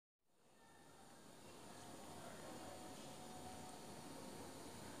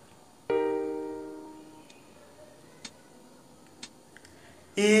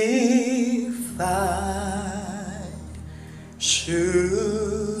If I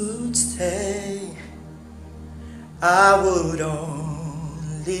should stay, I would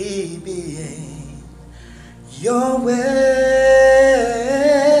only be in your way.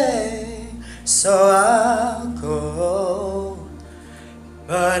 So I'll go,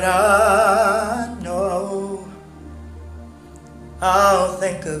 but I know I'll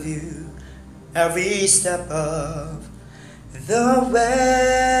think of you every step of the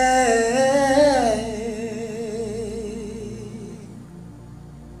way.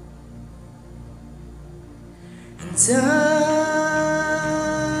 And I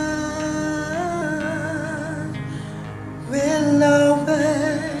will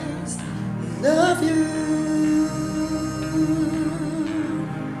always love you.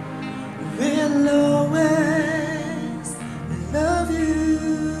 Will always love you.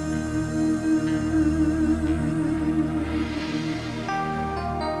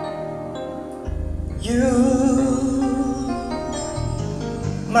 You,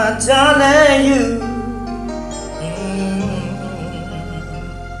 my darling, you,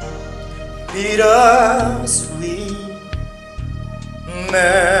 bittersweet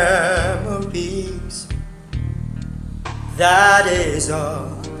memories. That is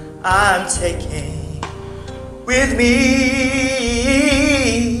all I'm taking with me.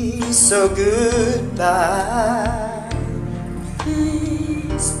 So goodbye,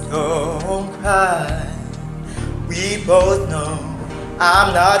 please don't cry. We both know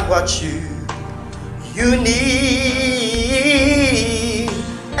I'm not what you need,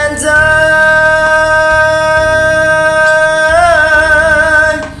 and I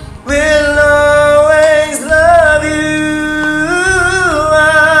will always love you.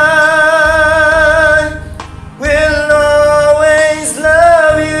 I will always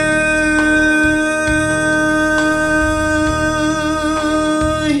love you.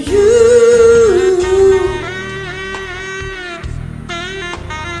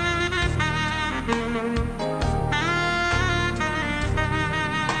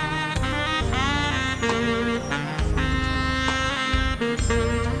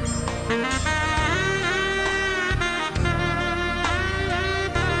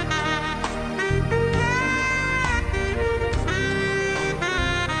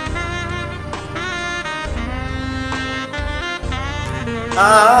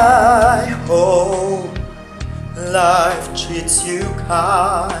 I hope life treats you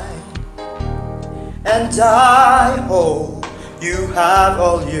kind, and I hope you have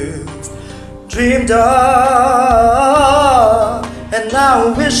all you've dreamed of, and I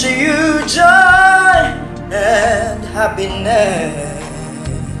wish you joy and happiness.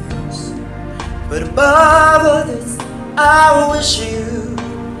 But above all this, I wish you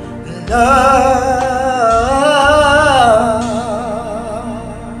love.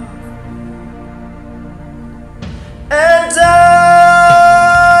 And I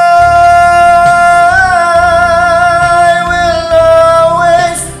will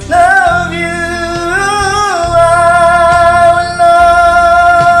always love you. I will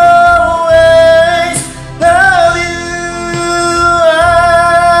always love you.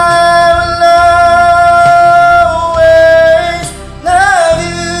 I will always love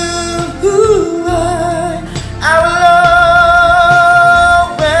you. I will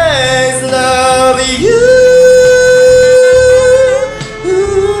always love you.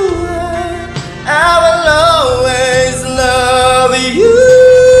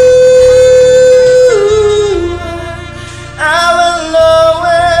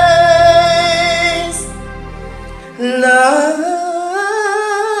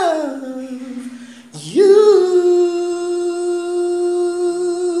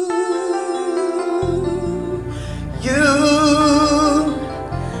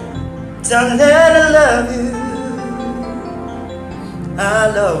 Darling, I love you.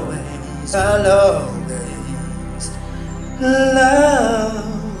 I'll always love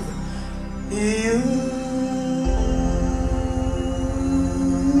you.